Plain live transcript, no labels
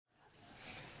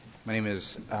My name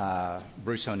is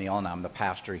Bruce O'Neill, and I'm the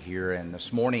pastor here. And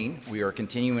this morning, we are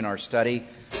continuing our study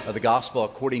of the Gospel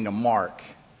according to Mark.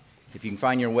 If you can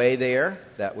find your way there,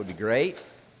 that would be great.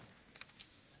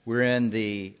 We're in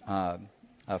the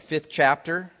fifth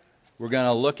chapter. We're going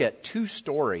to look at two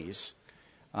stories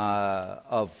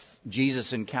of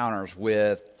Jesus' encounters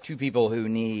with two people who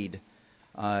need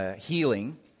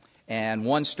healing. And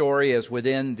one story is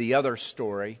within the other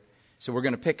story. So we're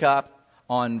going to pick up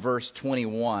on verse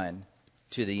 21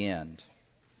 to the end.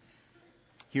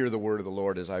 Hear the word of the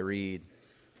Lord as I read.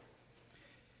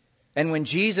 And when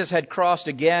Jesus had crossed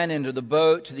again into the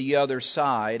boat to the other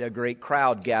side, a great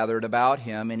crowd gathered about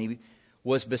him, and he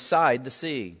was beside the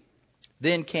sea.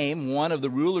 Then came one of the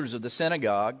rulers of the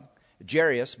synagogue,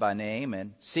 Jairus by name,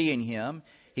 and seeing him,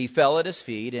 he fell at his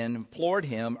feet and implored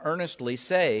him earnestly,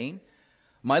 saying,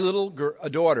 "My little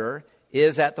daughter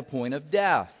is at the point of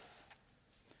death.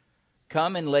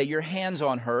 Come and lay your hands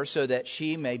on her so that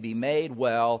she may be made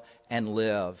well and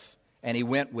live." And he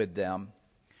went with them.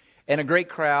 And a great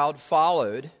crowd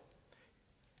followed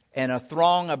and a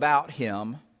throng about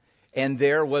him. And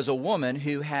there was a woman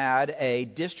who had a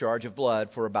discharge of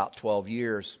blood for about 12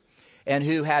 years and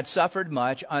who had suffered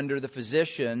much under the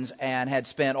physicians and had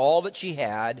spent all that she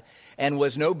had and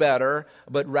was no better,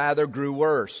 but rather grew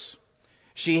worse.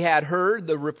 She had heard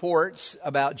the reports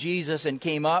about Jesus and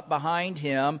came up behind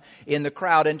him in the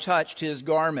crowd and touched his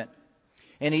garment.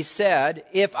 And he said,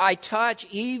 "If I touch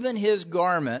even his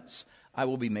garments, I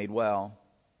will be made well."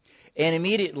 And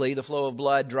immediately the flow of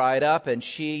blood dried up, and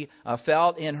she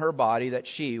felt in her body that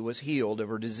she was healed of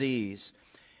her disease.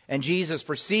 And Jesus,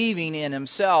 perceiving in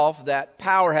himself that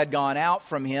power had gone out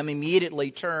from him,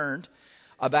 immediately turned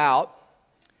about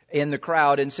in the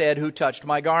crowd and said, "Who touched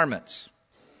my garments?"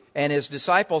 And his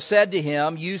disciples said to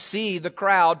him, "You see the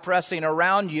crowd pressing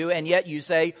around you, and yet you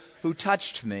say, 'Who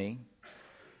touched me?'"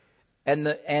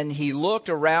 And he looked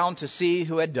around to see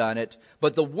who had done it.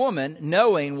 But the woman,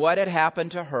 knowing what had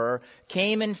happened to her,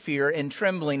 came in fear and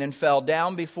trembling and fell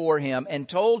down before him and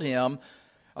told him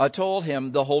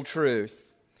the whole truth.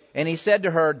 And he said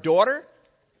to her, "Daughter,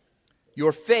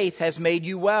 your faith has made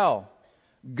you well.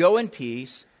 Go in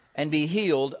peace and be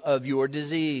healed of your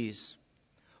disease."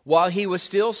 While he was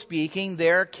still speaking,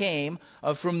 there came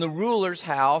from the ruler's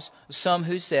house some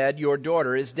who said, "Your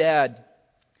daughter is dead.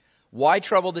 Why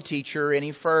trouble the teacher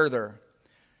any further?"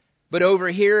 But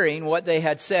overhearing what they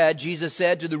had said, Jesus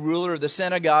said to the ruler of the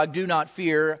synagogue, "Do not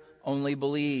fear, only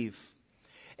believe."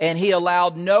 And he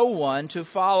allowed no one to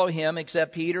follow him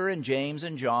except Peter and James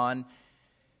and John,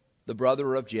 the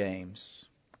brother of James.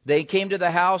 They came to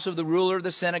the house of the ruler of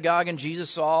the synagogue, and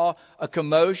Jesus saw a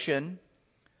commotion,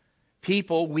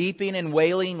 people weeping and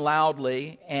wailing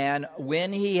loudly. And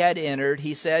when he had entered,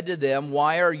 he said to them,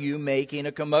 "Why are you making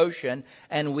a commotion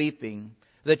and weeping?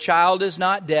 The child is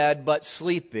not dead, but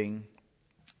sleeping."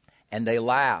 And they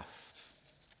laughed.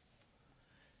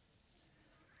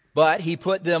 But he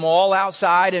put them all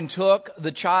outside and took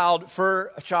the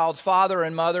child's father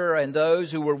and mother and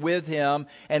those who were with him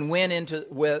and went into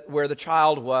where the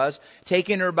child was.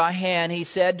 Taking her by hand, he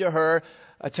said to her,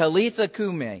 "Talitha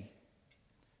cumi,"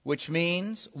 which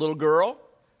means, "Little girl,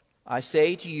 I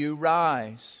say to you,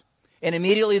 rise." And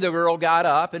immediately the girl got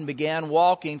up and began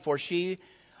walking, for she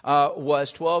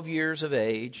was 12 years of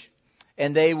age.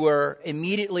 And they were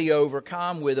immediately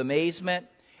overcome with amazement.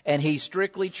 And he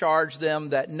strictly charged them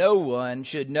that no one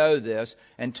should know this,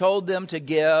 and told them to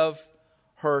give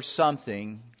her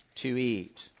something to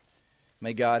eat.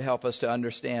 May God help us to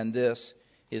understand this,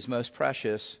 his most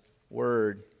precious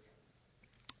word.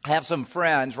 I have some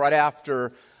friends right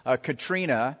after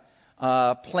Katrina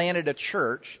planted a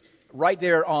church right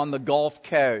there on the Gulf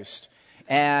Coast.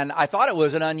 And I thought it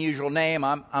was an unusual name.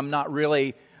 I'm not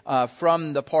really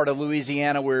from the part of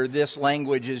Louisiana where this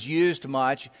language is used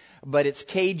much, but it's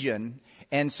Cajun.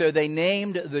 And so they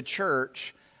named the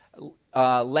church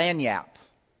Lagniappe.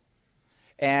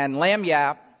 And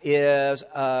Lagniappe is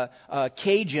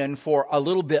Cajun for a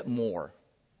little bit more.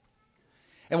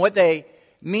 And what they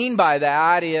mean by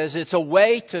that is it's a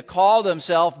way to call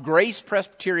themselves Grace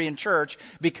Presbyterian Church,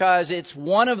 because it's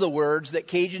one of the words that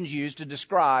Cajuns use to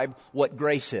describe what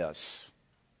grace is.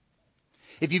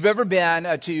 If you've ever been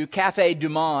to Café du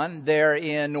Monde there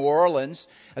in New Orleans,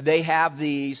 they have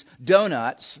these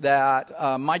donuts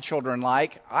that my children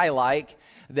like, I like.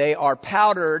 They are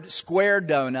powdered square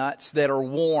donuts that are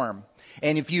warm.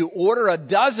 And if you order a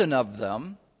dozen of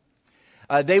them,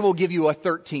 they will give you a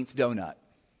 13th donut.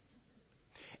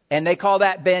 And they call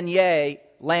that beignet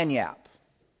lagniappe,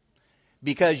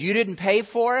 because you didn't pay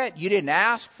for it, you didn't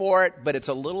ask for it, but it's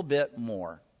a little bit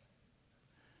more.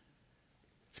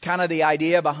 It's kind of the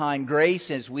idea behind grace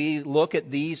as we look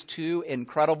at these two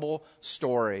incredible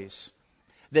stories.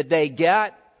 That they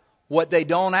get what they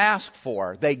don't ask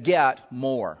for. They get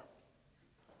more.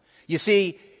 You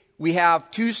see, we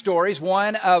have two stories.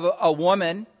 One of a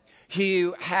woman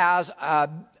who has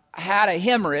had a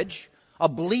hemorrhage, a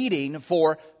bleeding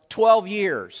for 12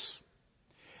 years.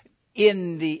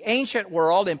 In the ancient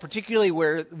world, and particularly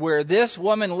where this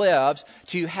woman lives,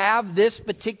 to have this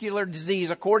particular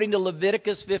disease, according to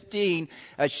Leviticus 15,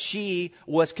 she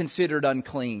was considered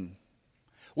unclean,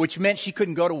 which meant she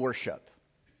couldn't go to worship.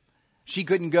 She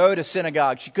couldn't go to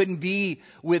synagogue. She couldn't be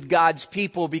with God's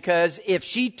people, because if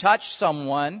she touched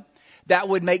someone, that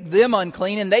would make them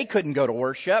unclean and they couldn't go to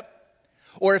worship.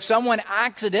 Or if someone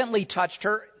accidentally touched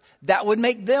her, that would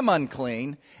make them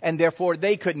unclean, and therefore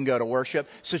they couldn't go to worship.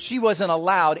 So she wasn't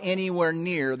allowed anywhere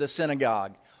near the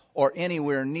synagogue or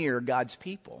anywhere near God's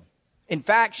people. In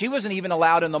fact, she wasn't even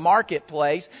allowed in the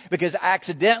marketplace, because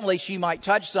accidentally she might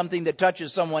touch something that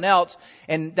touches someone else,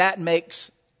 and that makes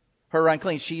her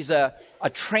unclean. She's a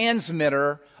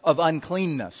transmitter of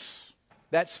uncleanness.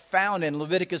 That's found in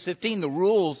Leviticus 15, the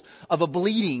rules of a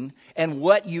bleeding and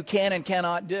what you can and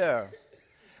cannot do.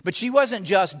 But she wasn't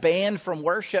just banned from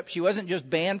worship. She wasn't just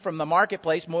banned from the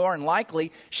marketplace. More than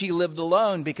likely, she lived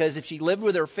alone, because if she lived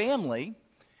with her family,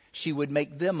 she would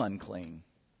make them unclean.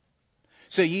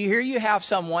 So here you have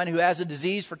someone who has a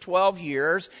disease for 12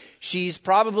 years. She's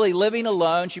probably living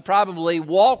alone. She probably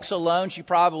walks alone. She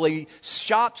probably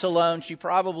shops alone. She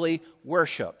probably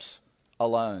worships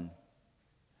alone.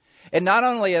 And not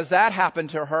only has that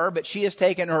happened to her, but she has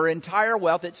taken her entire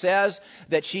wealth. It says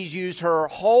that she's used her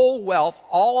whole wealth,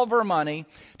 all of her money,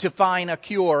 to find a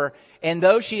cure. And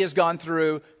though she has gone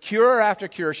through cure after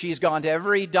cure, she's gone to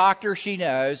every doctor she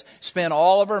knows, spent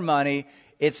all of her money.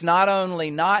 It's not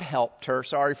only not helped her,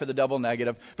 sorry for the double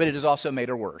negative, but it has also made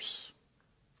her worse.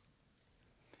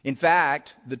 In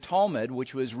fact, the Talmud,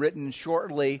 which was written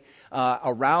shortly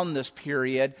around this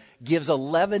period, gives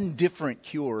 11 different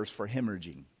cures for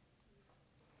hemorrhaging.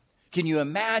 Can you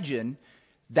imagine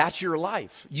that's your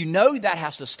life? You know that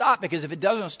has to stop, because if it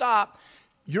doesn't stop,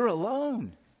 you're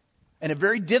alone in a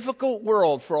very difficult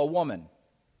world for a woman.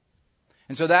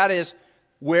 And so that is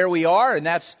where we are, and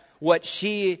that's what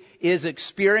she is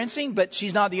experiencing. But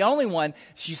she's not the only one.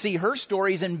 You see, her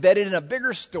story is embedded in a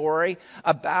bigger story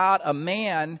about a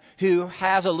man who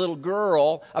has a little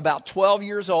girl about 12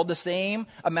 years old, the same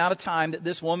amount of time that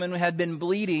this woman had been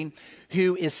bleeding,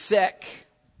 who is sick.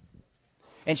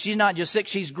 And she's not just sick,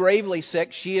 she's gravely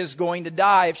sick. She is going to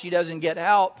die if she doesn't get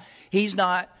help. He's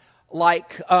not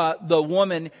like the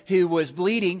woman who was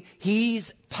bleeding.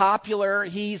 He's popular,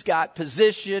 he's got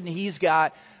position, he's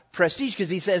got prestige, because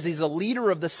he says he's a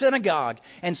leader of the synagogue.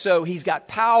 And so he's got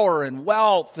power and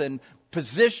wealth and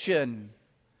position.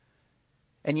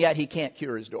 And yet he can't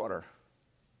cure his daughter.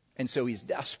 And so he's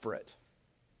desperate.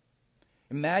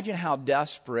 Imagine how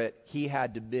desperate he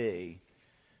had to be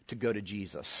to go to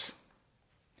Jesus.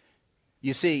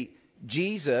 You see,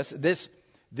 Jesus, this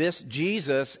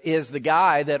Jesus is the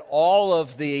guy that all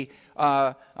of the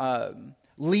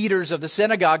leaders of the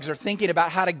synagogues are thinking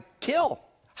about how to kill,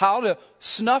 how to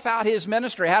snuff out his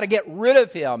ministry, how to get rid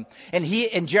of him. And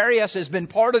Jairus has been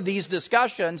part of these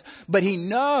discussions, but he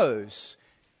knows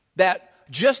that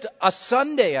just a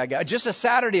Saturday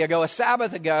ago, a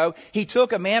Sabbath ago, he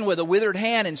took a man with a withered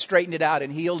hand and straightened it out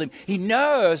and healed him. He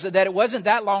knows that it wasn't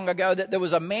that long ago that there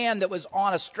was a man that was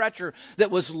on a stretcher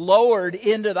that was lowered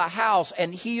into the house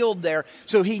and healed there.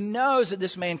 So he knows that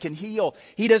this man can heal.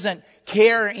 He doesn't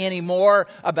care anymore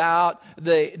about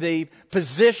the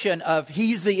position of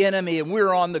he's the enemy and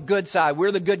we're on the good side.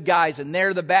 We're the good guys and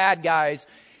they're the bad guys.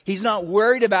 He's not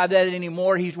worried about that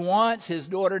anymore. He wants his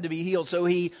daughter to be healed. So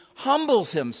he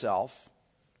humbles himself.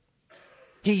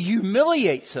 He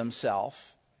humiliates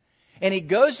himself. And he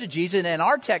goes to Jesus. And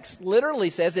our text literally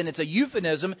says, and it's a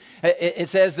euphemism, it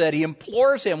says that he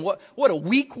implores him. What a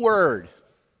weak word.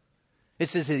 It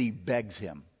says that he begs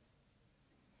him.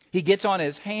 He gets on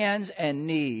his hands and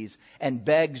knees and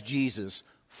begs Jesus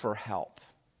for help.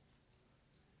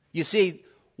 You see,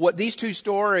 what these two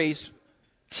stories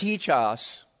teach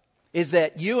us is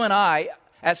that you and I,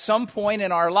 at some point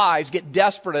in our lives, get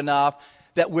desperate enough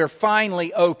that we're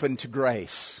finally open to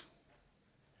grace.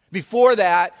 Before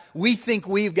that, we think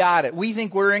we've got it. We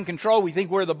think we're in control. We think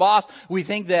we're the boss. We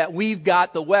think that we've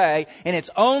got the way. And it's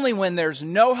only when there's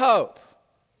no hope,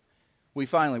 we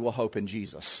finally will hope in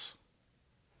Jesus.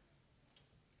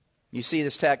 You see,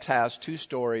 this text has two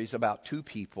stories about two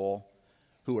people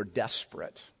who are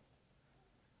desperate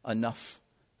enough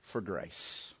for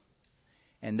grace.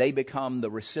 And they become the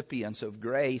recipients of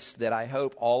grace that I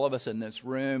hope all of us in this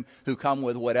room who come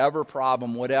with whatever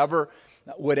problem,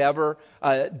 whatever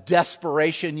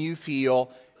desperation you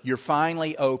feel, you're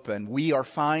finally open. We are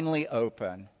finally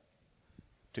open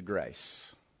to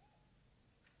grace.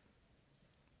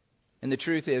 And the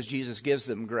truth is, Jesus gives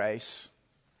them grace,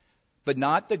 but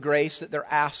not the grace that they're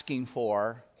asking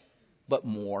for, but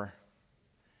more.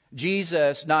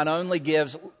 Jesus not only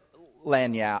gives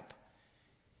lagniappe,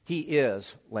 He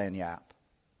is lagniappe.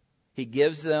 He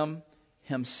gives them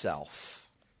Himself,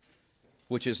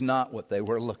 which is not what they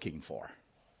were looking for.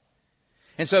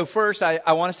 And so first,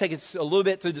 I want to take us a little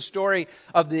bit through the story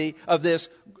of this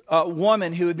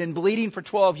woman who had been bleeding for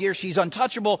 12 years. She's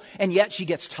untouchable, and yet she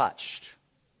gets touched.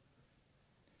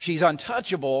 She's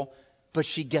untouchable, but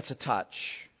she gets a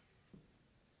touch.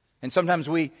 And sometimes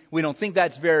we don't think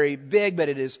that's very big, but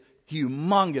it is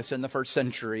humongous in the first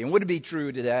century. And would it be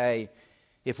true today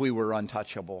if we were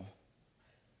untouchable?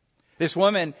 This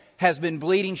woman has been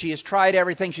bleeding. She has tried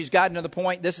everything. She's gotten to the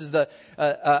point. This is the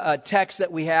text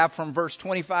that we have from verse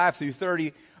 25 through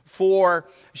 34.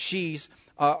 She's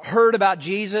heard about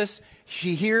Jesus.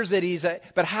 She hears that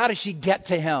but how does she get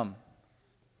to Him?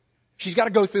 She's got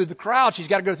to go through the crowd. She's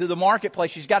got to go through the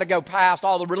marketplace. She's got to go past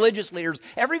all the religious leaders.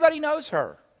 Everybody knows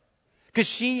her because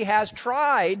she has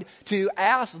tried to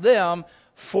ask them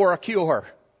for a cure.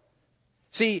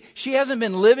 See, she hasn't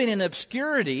been living in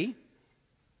obscurity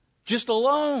just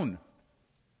alone.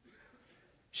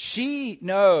 She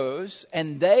knows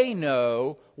and they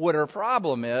know what her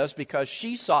problem is because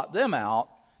she sought them out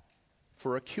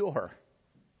for a cure.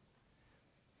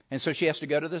 And so she has to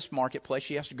go to this marketplace.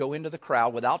 She has to go into the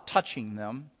crowd without touching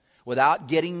them, without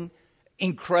getting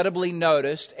incredibly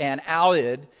noticed and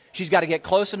outed. She's got to get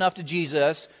close enough to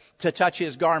Jesus to touch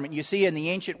His garment. You see, in the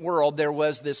ancient world, there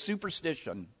was this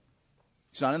superstition.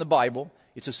 It's not in the Bible.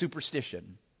 It's a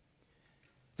superstition.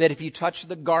 That if you touch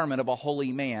the garment of a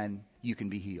holy man, you can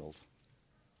be healed.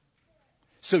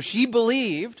 So she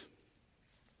believed,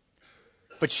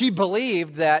 but she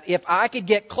believed that if I could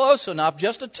get close enough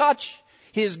just to touch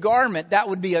His garment, that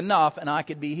would be enough and I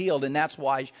could be healed. And that's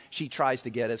why she tries to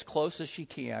get as close as she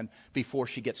can before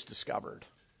she gets discovered.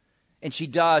 And she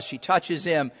does. She touches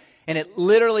Him. And it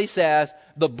literally says,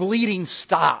 the bleeding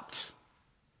stopped.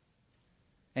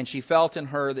 And she felt in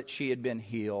her that she had been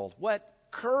healed. What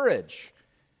courage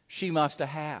she must have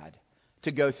had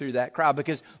to go through that crowd.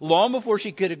 Because long before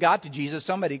she could have got to Jesus,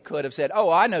 somebody could have said,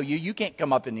 oh, I know you. You can't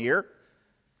come up in here.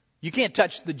 You can't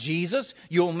touch the Jesus.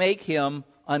 You'll make Him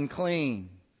unclean.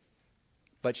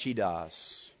 But she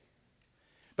does.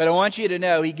 But I want you to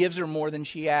know He gives her more than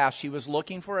she asked. She was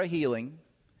looking for a healing.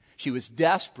 She was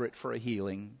desperate for a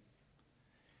healing.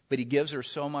 But He gives her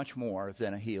so much more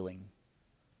than a healing.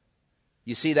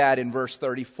 You see that in verse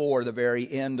 34, the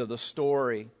very end of the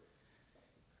story.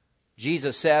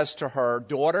 Jesus says to her,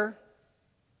 daughter,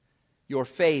 your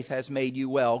faith has made you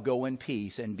well. Go in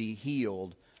peace and be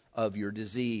healed of your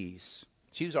disease.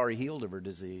 She was already healed of her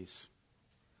disease.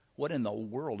 What in the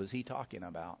world is He talking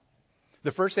about?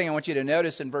 The first thing I want you to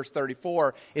notice in verse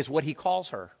 34 is what He calls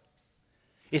her.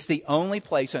 It's the only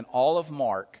place in all of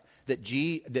Mark that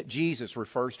Jesus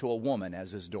refers to a woman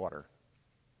as His daughter.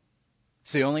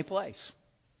 It's the only place.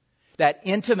 That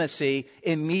intimacy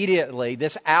immediately,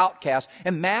 this outcast.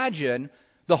 Imagine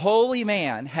the holy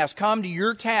man has come to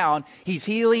your town. He's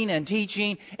healing and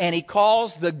teaching, and he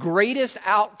calls the greatest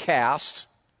outcast,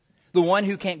 the one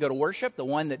who can't go to worship, the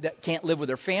one that can't live with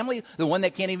their family, the one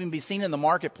that can't even be seen in the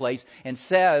marketplace, and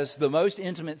says the most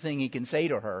intimate thing he can say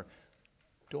to her,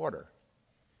 daughter.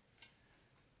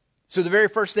 So the very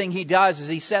first thing he does is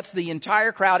he sets the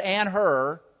entire crowd and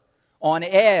her on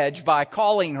edge by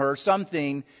calling her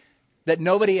something that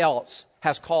nobody else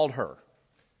has called her.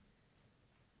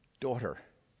 Daughter.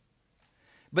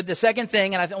 But the second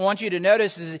thing, and I want you to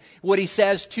notice, is what he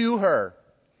says to her.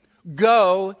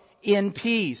 Go in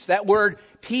peace. That word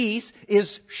peace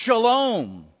is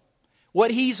shalom. What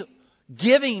he's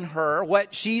giving her,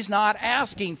 what she's not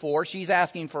asking for, she's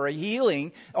asking for a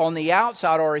healing on the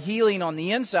outside or a healing on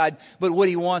the inside, but what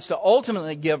he wants to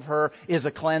ultimately give her is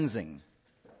a cleansing.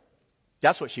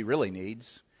 That's what she really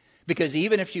needs. Because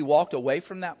even if she walked away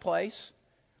from that place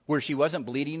where she wasn't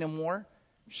bleeding anymore,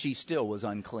 she still was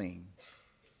unclean.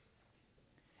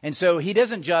 And so he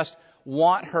doesn't just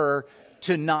want her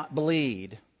to not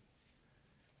bleed.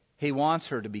 He wants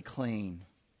her to be clean.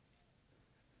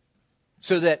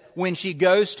 So that when she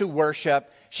goes to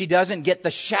worship, she doesn't get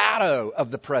the shadow of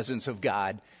the presence of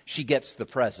God. She gets the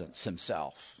presence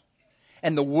Himself.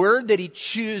 And the word that he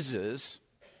chooses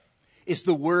is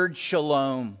the word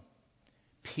shalom,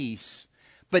 peace.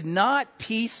 But not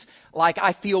peace like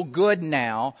I feel good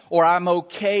now or I'm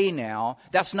okay now.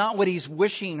 That's not what he's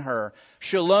wishing her.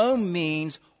 Shalom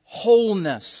means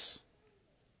wholeness.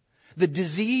 The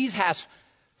disease has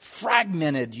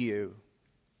fragmented you.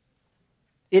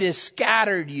 It has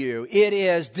scattered you. It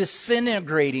is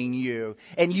disintegrating you.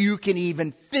 And you can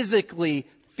even physically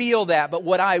feel that. But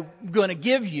what I'm going to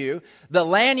give you, the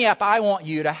lanyap I want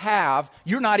you to have,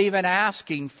 you're not even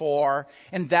asking for.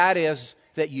 And that is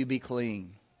that you be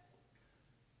clean.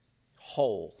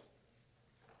 Whole.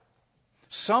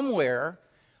 Somewhere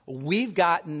we've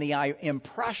gotten the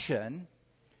impression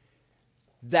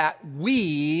that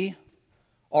we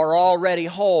are already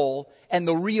whole and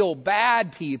the real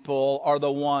bad people are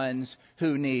the ones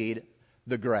who need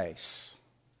the grace.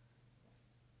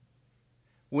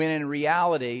 When in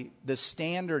reality, the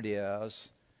standard is,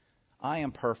 I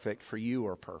am perfect for you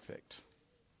are perfect.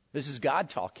 This is God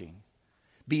talking.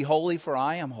 Be holy for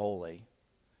I am holy.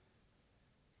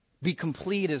 Be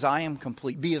complete as I am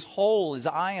complete. Be as whole as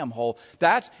I am whole.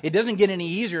 It doesn't get any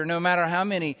easier no matter how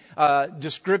many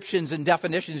descriptions and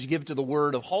definitions you give to the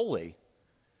word of holy.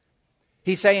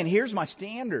 He's saying, here's my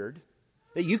standard,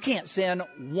 that you can't sin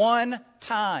one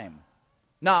time.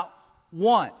 Not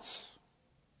once.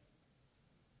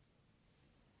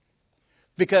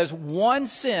 Because one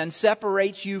sin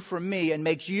separates you from me and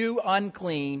makes you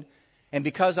unclean. And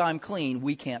because I'm clean,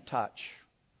 we can't touch.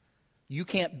 You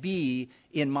can't be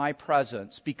in my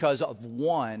presence because of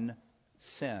one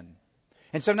sin.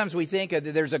 And sometimes we think that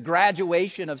there's a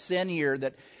graduation of sin here,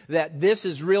 that this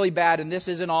is really bad and this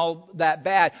isn't all that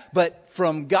bad. But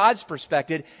from God's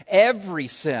perspective, every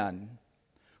sin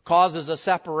causes a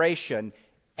separation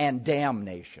and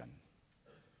damnation.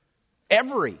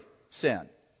 Every sin.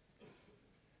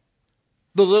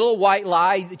 The little white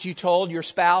lie that you told your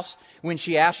spouse when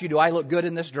she asked you, do I look good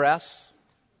in this dress?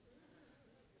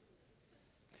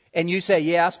 And you say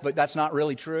yes, but that's not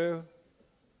really true.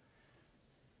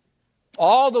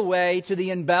 All the way to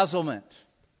the embezzlement.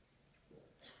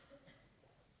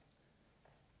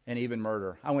 And even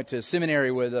murder. I went to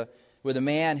seminary with a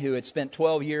man who had spent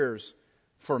 12 years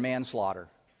for manslaughter.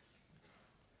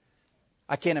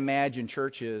 I can't imagine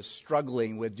churches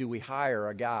struggling with, do we hire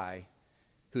a guy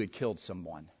who had killed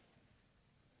someone?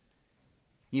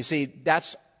 You see,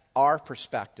 that's our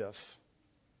perspective.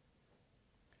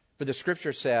 But the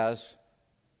Scripture says,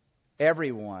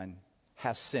 everyone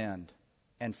has sinned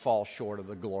and fall short of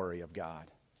the glory of God.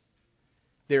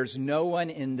 There's no one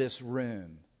in this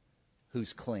room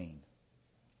who's clean.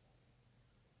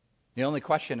 The only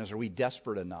question is, are we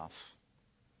desperate enough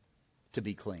to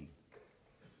be clean?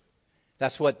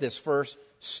 That's what this first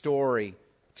story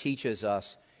teaches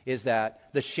us, is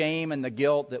that the shame and the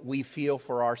guilt that we feel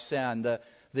for our sin,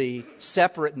 the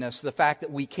separateness, the fact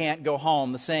that we can't go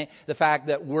home, the fact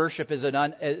that worship is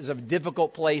a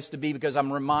difficult place to be because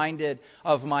I'm reminded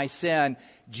of my sin.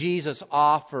 Jesus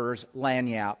offers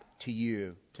lanyap to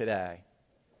you today.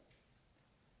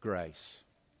 Grace.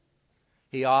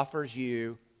 He offers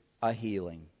you a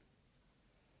healing,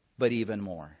 but even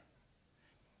more.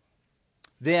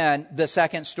 Then the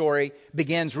second story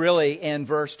begins really in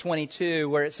verse 22,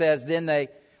 where it says, Then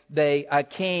they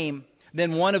came.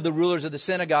 Then one of the rulers of the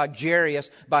synagogue, Jairus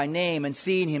by name, and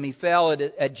seeing him, he fell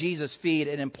at Jesus' feet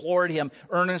and implored him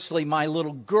earnestly, my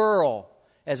little girl,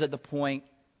 as at the point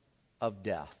of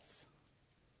death.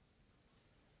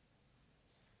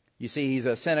 You see, he's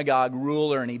a synagogue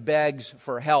ruler and he begs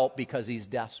for help because he's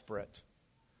desperate.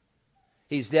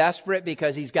 He's desperate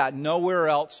because he's got nowhere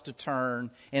else to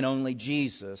turn and only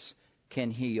Jesus can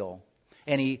heal.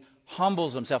 And he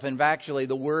humbles himself. And actually,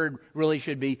 the word really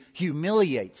should be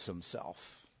humiliates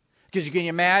himself. Because you can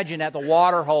imagine at the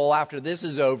water hole after this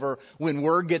is over, when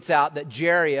word gets out that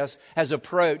Jairus has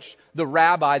approached the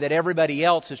rabbi that everybody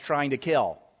else is trying to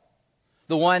kill.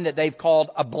 The one that they've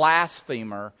called a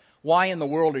blasphemer. Why in the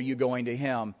world are you going to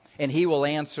him? And he will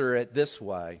answer it this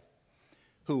way.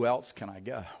 Who else can I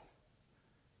go?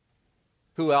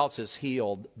 Who else has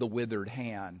healed the withered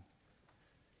hand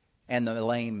and the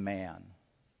lame man?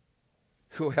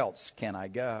 Who else can I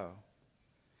go?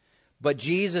 But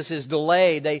Jesus is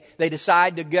delayed. They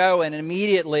decide to go, and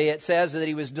immediately it says that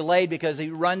he was delayed because he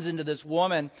runs into this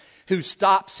woman who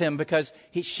stops him because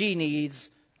she needs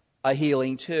a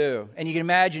healing too. And you can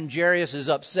imagine Jairus is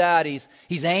upset.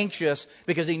 He's anxious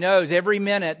because he knows every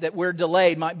minute that we're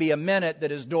delayed might be a minute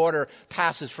that his daughter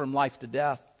passes from life to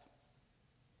death.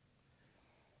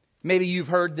 Maybe you've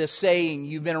heard this saying.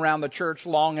 You've been around the church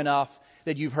long enough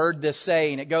that you've heard this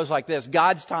saying. It goes like this: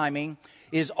 God's timing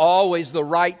is always the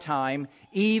right time,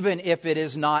 even if it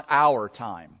is not our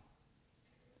time.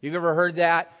 You've ever heard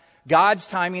that? God's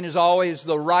timing is always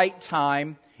the right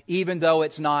time, even though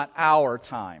it's not our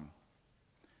time.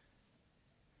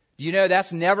 You know,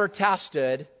 that's never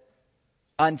tested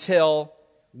until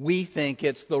we think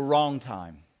it's the wrong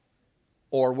time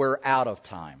or we're out of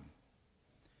time.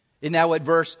 Isn't that what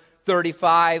verse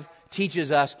 35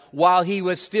 teaches us? While he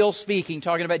was still speaking,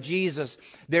 talking about Jesus,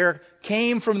 there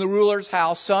came from the ruler's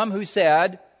house some who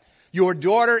said, "Your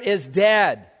daughter is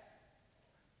dead.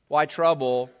 Why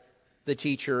trouble the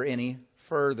teacher any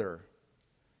further?"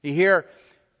 You hear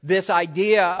this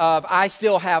idea of I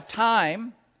still have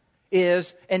time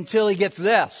is until he gets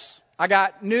this. I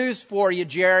got news for you,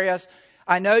 Jairus.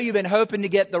 I know you've been hoping to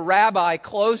get the rabbi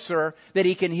closer that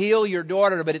he can heal your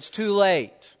daughter, but it's too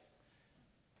late.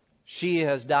 She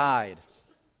has died.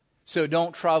 So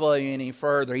don't trouble you any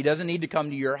further. He doesn't need to come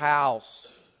to your house.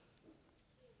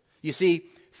 You see,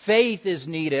 faith is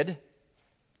needed.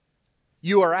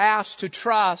 You are asked to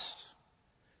trust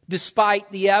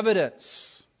despite the evidence.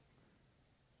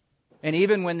 And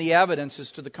even when the evidence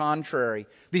is to the contrary.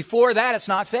 Before that, it's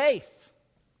not faith.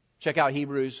 Check out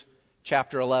Hebrews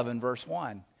chapter 11, verse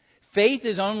 1. Faith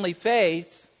is only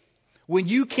faith when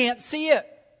you can't see it.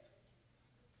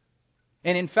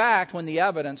 And in fact, when the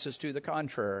evidence is to the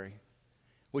contrary.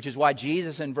 Which is why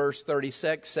Jesus in verse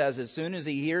 36 says, as soon as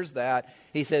he hears that,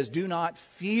 he says, "Do not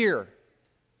fear,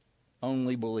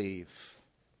 only believe."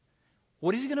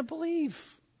 What is he going to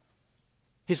believe?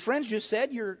 His friends just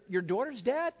said, your daughter's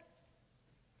dead.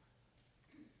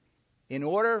 In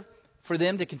order for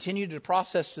them to continue to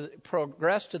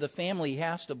progress to the family, he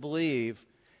has to believe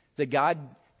that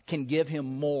God can give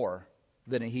him more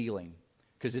than a healing.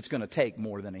 Because it's going to take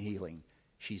more than a healing.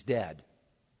 She's dead.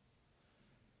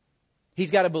 He's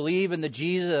got to believe in the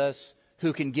Jesus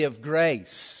who can give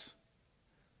grace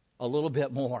a little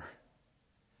bit more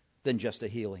than just a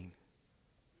healing.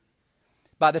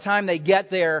 By the time they get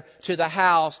there to the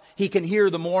house, he can hear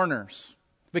the mourners.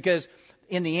 Because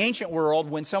in the ancient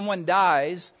world, when someone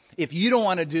dies, if you don't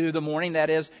want to do the mourning, that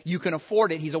is, you can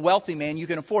afford it. He's a wealthy man. You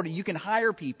can afford it. You can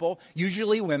hire people,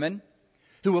 usually women,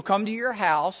 who will come to your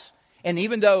house. And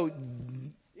even though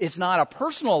it's not a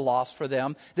personal loss for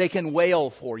them, they can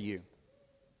wail for you.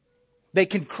 They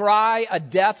can cry a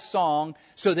death song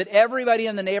so that everybody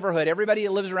in the neighborhood, everybody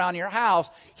that lives around your house,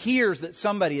 hears that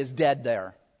somebody is dead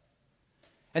there.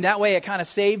 And that way it kind of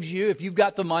saves you. If you've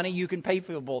got the money, you can pay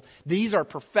people. These are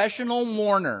professional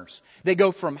mourners. They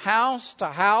go from house to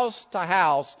house to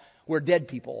house where dead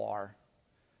people are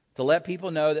to let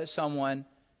people know that someone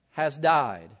has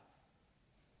died.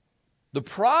 The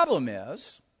problem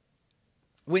is,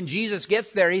 when Jesus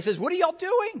gets there, he says, "What are y'all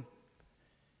doing?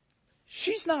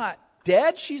 She's not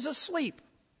dead, she's asleep."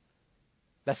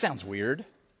 That sounds weird.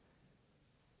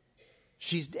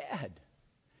 She's dead.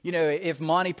 You know, if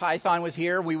Monty Python was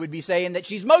here, we would be saying that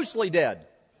she's mostly dead.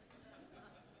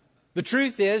 The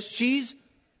truth is, she's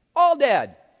all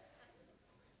dead.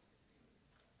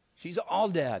 She's all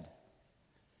dead.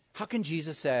 How can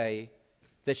Jesus say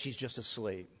that she's just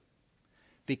asleep?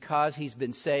 Because he's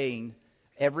been saying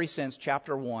ever since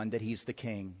chapter 1 that he's the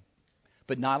king.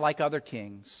 But not like other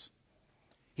kings.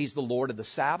 He's the Lord of the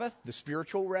Sabbath, the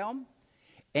spiritual realm.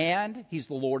 And he's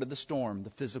the Lord of the storm, the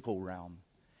physical realm.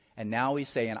 And now he's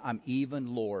saying, I'm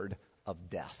even Lord of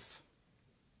death.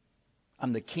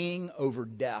 I'm the king over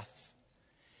death.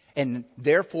 And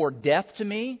therefore, death to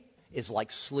me is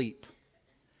like sleep.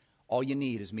 All you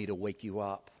need is me to wake you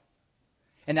up.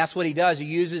 And that's what he does. He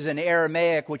uses an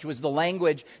Aramaic, which was the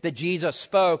language that Jesus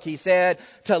spoke. He said,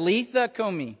 Talitha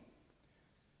Kumi.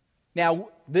 Now,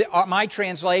 my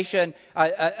translation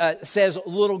says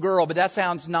little girl, but that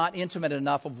sounds not intimate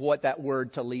enough of what that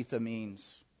word Talitha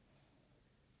means.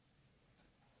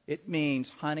 It means,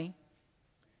 honey,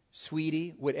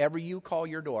 sweetie, whatever you call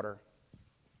your daughter,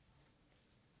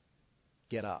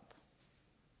 get up.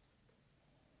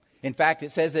 In fact,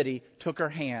 it says that he took her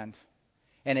hand,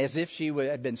 and as if she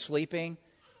had been sleeping,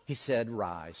 he said,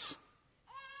 rise.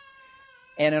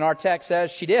 And in our text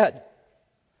says she did.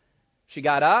 She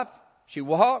got up, she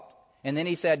walked, and then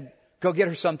he said, go get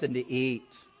her something to eat.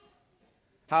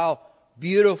 How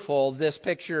beautiful this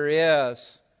picture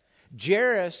is.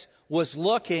 Jairus was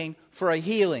looking for a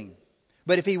healing.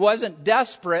 But if he wasn't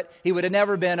desperate, he would have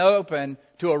never been open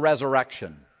to a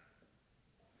resurrection.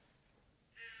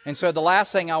 And so the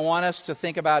last thing I want us to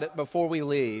think about it before we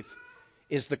leave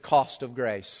is the cost of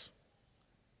grace.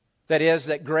 That is,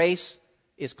 that grace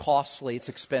is costly, it's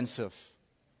expensive.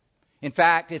 In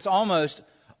fact, it's almost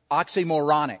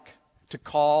oxymoronic to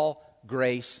call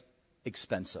grace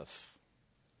expensive.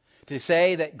 To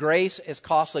say that grace is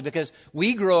costly, because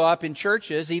we grow up in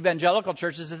churches, evangelical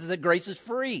churches, that grace is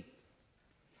free.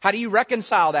 How do you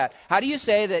reconcile that? How do you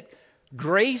say that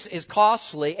Grace is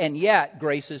costly, and yet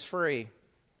grace is free.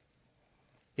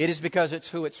 It is because it's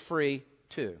who it's free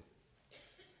to.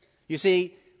 You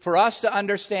see, for us to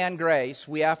understand grace,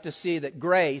 we have to see that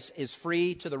grace is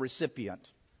free to the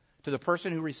recipient, to the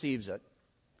person who receives it.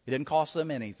 It didn't cost them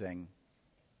anything.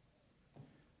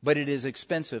 But it is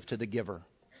expensive to the giver.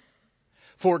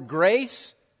 For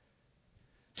grace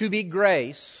to be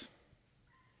grace,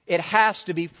 it has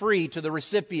to be free to the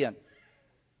recipient.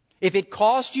 If it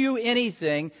costs you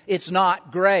anything, it's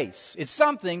not grace. It's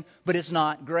something, but it's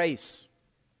not grace.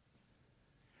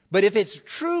 But if it's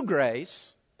true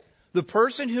grace, the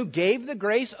person who gave the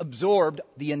grace absorbed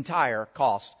the entire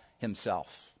cost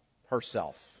himself,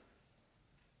 herself.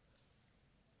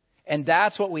 And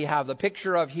that's what we have. The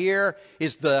picture of here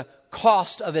is the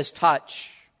cost of his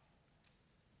touch.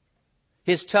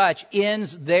 His touch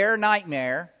ends their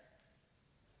nightmare,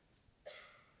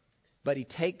 but he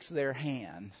takes their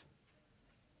hand.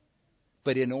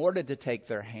 But in order to take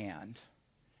their hand,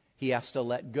 he has to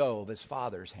let go of his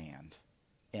Father's hand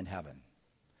in heaven.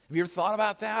 Have you ever thought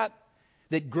about that?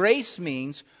 That grace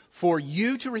means for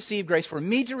you to receive grace, for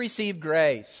me to receive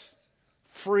grace,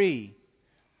 free,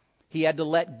 he had to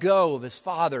let go of his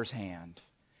Father's hand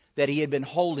that he had been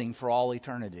holding for all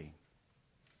eternity.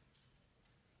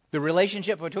 The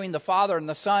relationship between the Father and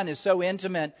the Son is so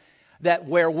intimate that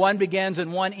where one begins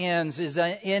and one ends is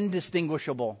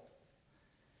indistinguishable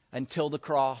until the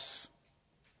cross.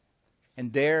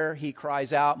 And there he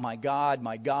cries out, my God,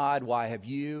 why have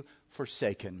you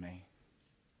forsaken me?"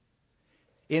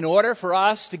 In order for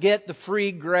us to get the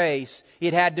free grace,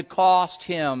 it had to cost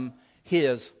him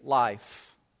his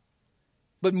life.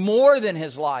 But more than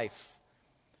his life.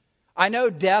 I know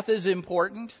death is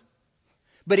important,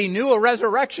 but he knew a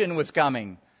resurrection was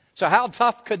coming. So how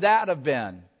tough could that have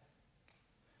been?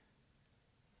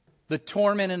 The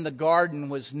torment in the garden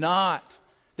was not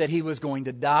that he was going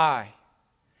to die.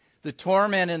 The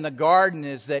torment in the garden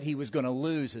is that he was going to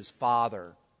lose his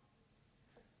Father.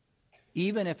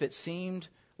 Even if it seemed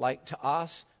like to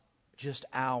us just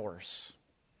hours,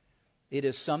 it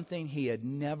is something he had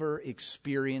never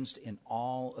experienced in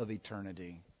all of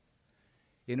eternity.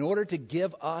 In order to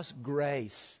give us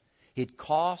grace, it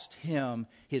cost him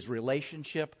his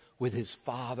relationship with his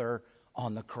Father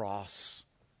on the cross.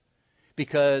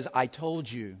 Because I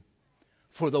told you,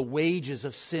 for the wages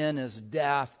of sin is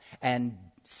death, and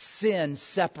sin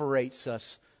separates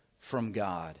us from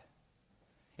God.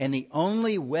 And the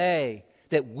only way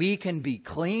that we can be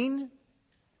clean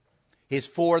is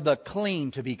for the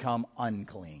clean to become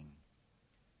unclean.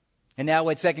 And now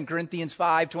what 2 Corinthians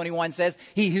 5:21 says,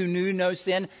 he who knew no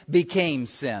sin became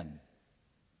sin.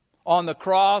 On the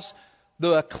cross,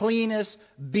 the cleanest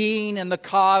being in the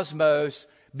cosmos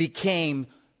became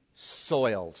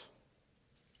soiled.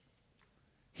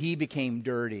 He became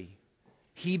dirty.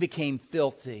 He became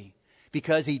filthy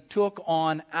because he took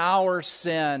on our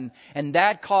sin. And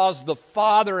that caused the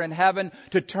Father in heaven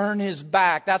to turn his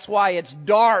back. That's why it's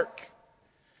dark.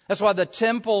 That's why the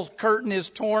temple curtain is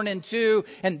torn in two.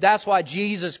 And that's why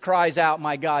Jesus cries out,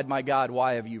 my God,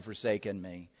 why have you forsaken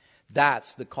me?"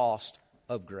 That's the cost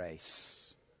of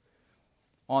grace.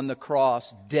 On the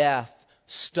cross, death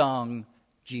stung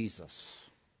Jesus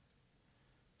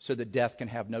so that death can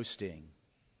have no sting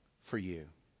for you.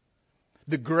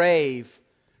 The grave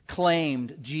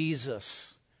claimed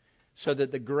Jesus so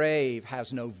that the grave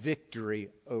has no victory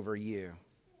over you.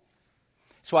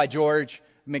 That's why George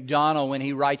MacDonald, when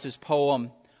he writes his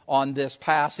poem on this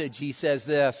passage, he says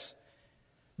this: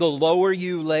 "The lower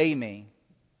you lay me,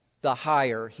 the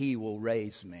higher he will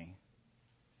raise me."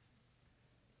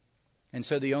 And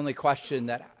so the only question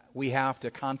that we have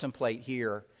to contemplate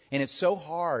here, and it's so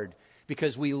hard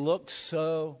because we look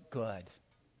so good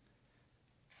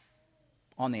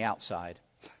on the outside.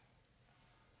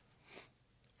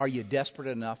 Are you desperate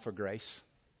enough for grace?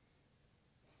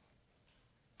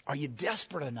 Are you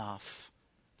desperate enough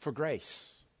for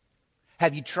grace?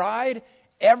 Have you tried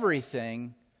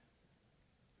everything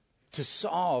to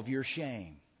solve your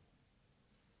shame?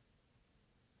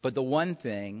 But the one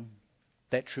thing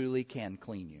that truly can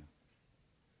clean you.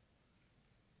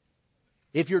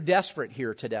 If you're desperate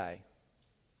here today,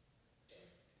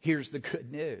 here's the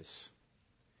good news.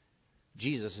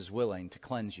 Jesus is willing to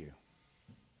cleanse you.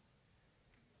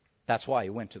 That's why he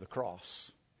went to the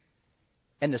cross.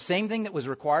 And the same thing that was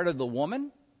required of the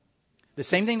woman, the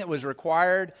same thing that was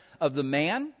required of the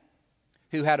man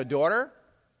who had a daughter,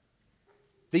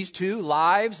 these two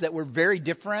lives that were very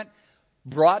different,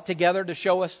 brought together to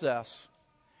show us this: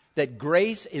 that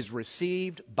grace is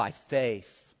received by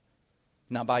faith,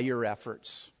 not by your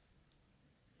efforts,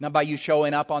 Not by you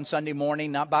showing up on Sunday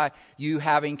morning, not by you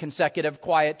having consecutive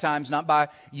quiet times, not by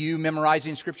you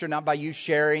memorizing Scripture, not by you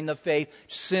sharing the faith.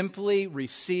 Simply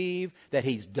receive that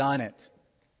He's done it.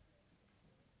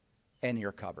 And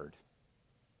you're covered.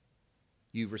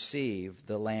 You've received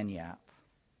the lanyard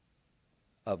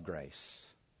of grace.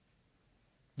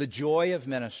 The joy of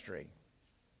ministry.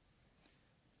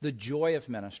 The joy of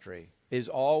ministry is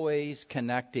always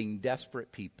connecting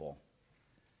desperate people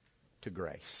to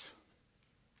grace.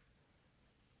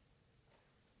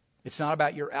 It's not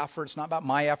about your effort. It's not about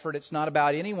my effort. It's not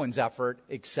about anyone's effort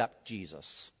except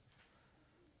Jesus.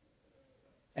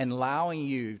 And allowing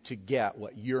you to get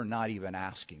what you're not even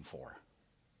asking for.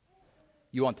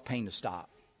 You want the pain to stop.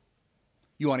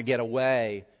 You want to get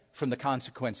away from the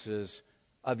consequences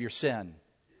of your sin.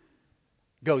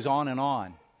 Goes on and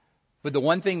on. But the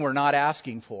one thing we're not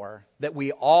asking for, that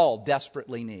we all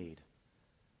desperately need,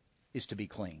 is to be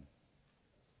clean.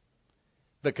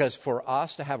 Because for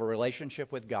us to have a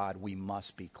relationship with God, we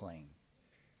must be clean.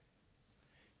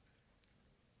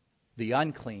 The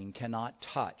unclean cannot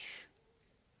touch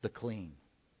the clean.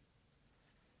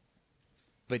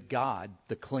 But God,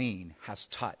 the clean, has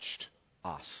touched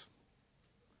us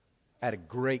at a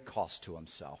great cost to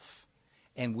Himself.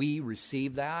 And we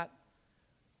receive that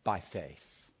by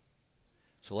faith.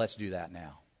 So let's do that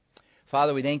now.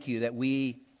 Father, we thank You that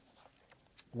we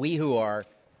who are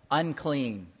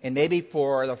unclean, and maybe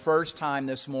for the first time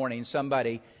this morning,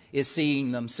 somebody is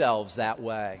seeing themselves that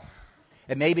way.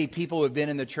 And maybe people who have been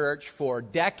in the church for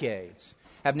decades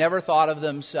have never thought of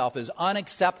themselves as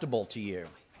unacceptable to You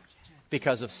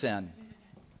because of sin.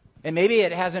 And maybe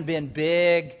it hasn't been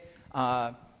big,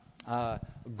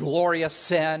 glorious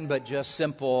sin, but just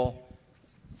simple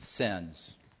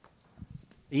sins.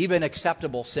 Even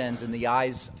acceptable sins in the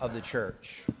eyes of the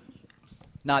church.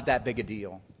 Not that big a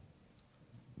deal.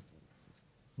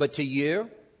 But to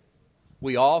You,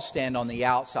 we all stand on the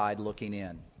outside looking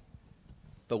in.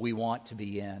 But we want to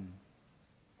be in.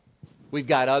 We've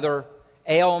got other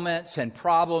ailments and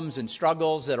problems and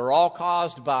struggles that are all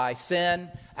caused by sin,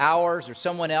 ours or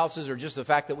someone else's, or just the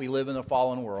fact that we live in a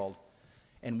fallen world.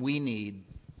 And we need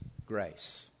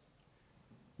grace.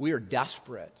 We are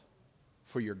desperate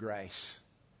for Your grace.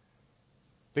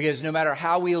 Because no matter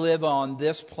how we live on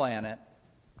this planet,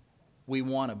 we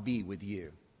want to be with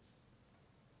You.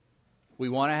 We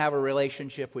want to have a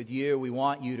relationship with You. We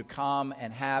want You to come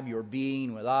and have Your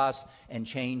being with us and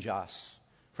change us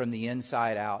from the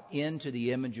inside out into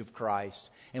the image of Christ.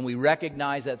 And we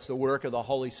recognize that's the work of the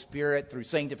Holy Spirit through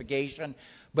sanctification.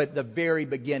 But the very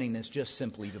beginning is just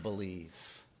simply to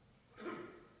believe.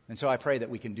 And so I pray that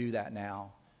we can do that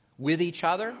now with each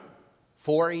other,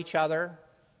 for each other,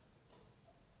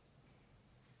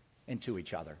 and to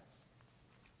each other.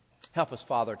 Help us,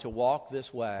 Father, to walk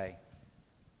this way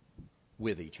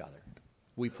with each other.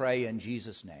 We pray in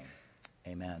Jesus' name.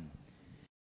 Amen.